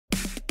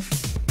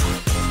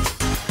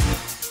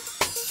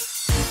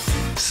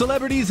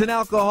Celebrities and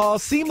alcohol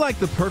seem like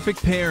the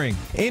perfect pairing.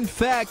 In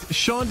fact,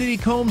 Sean Diddy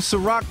Combs'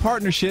 Ciroc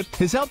partnership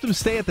has helped him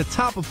stay at the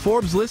top of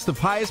Forbes' list of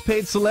highest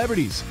paid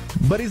celebrities.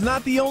 But he's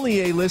not the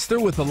only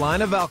A-lister with a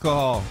line of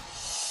alcohol.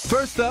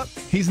 First up,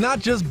 he's not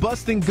just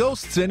busting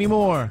ghosts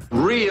anymore.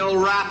 Real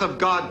wrath of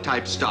God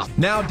type stuff.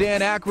 Now Dan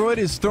Aykroyd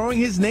is throwing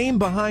his name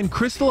behind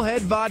Crystal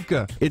Head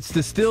Vodka. It's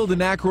distilled in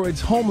Aykroyd's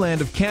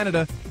homeland of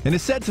Canada and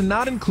is said to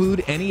not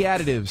include any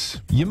additives.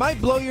 You might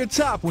blow your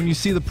top when you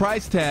see the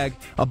price tag.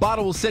 A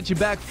bottle will set you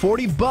back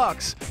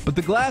 $40, but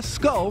the glass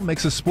skull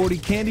makes a sporty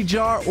candy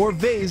jar or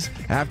vase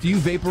after you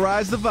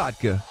vaporize the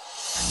vodka.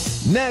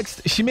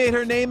 Next, she made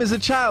her name as a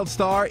child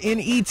star in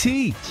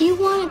E.T. You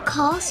want to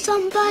call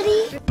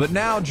somebody? But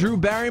now Drew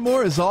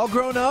Barrymore is all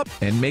grown up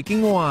and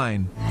making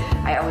wine.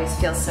 I always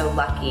feel so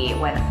lucky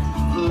when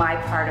my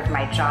part of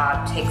my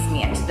job takes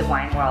me into the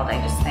wine world.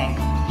 I just think,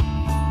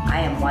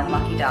 I am one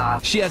lucky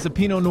dog. She has a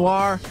Pinot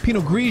Noir,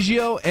 Pinot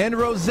Grigio, and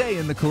Rosé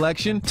in the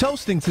collection.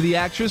 Toasting to the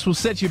actress will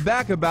set you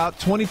back about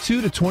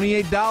 $22 to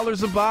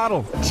 $28 a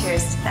bottle.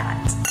 Cheers to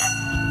that.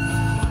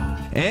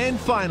 And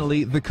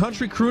finally, the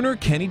country crooner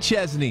Kenny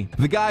Chesney.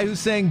 The guy who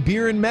sang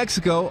Beer in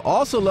Mexico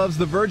also loves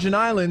the Virgin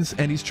Islands,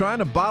 and he's trying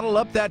to bottle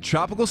up that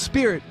tropical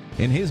spirit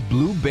in his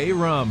Blue Bay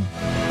rum.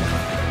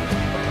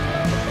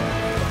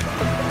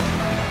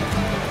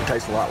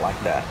 Tastes a lot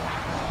like that.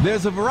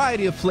 There's a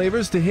variety of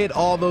flavors to hit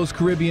all those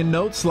Caribbean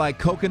notes like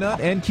coconut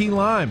and key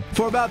lime.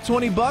 For about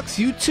 $20,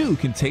 you too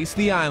can taste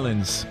the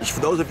islands. For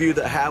those of you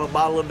that have a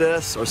bottle of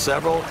this or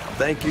several,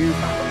 thank you.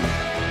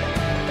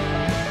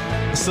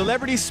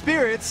 Celebrity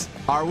spirits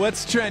are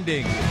what's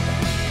trending.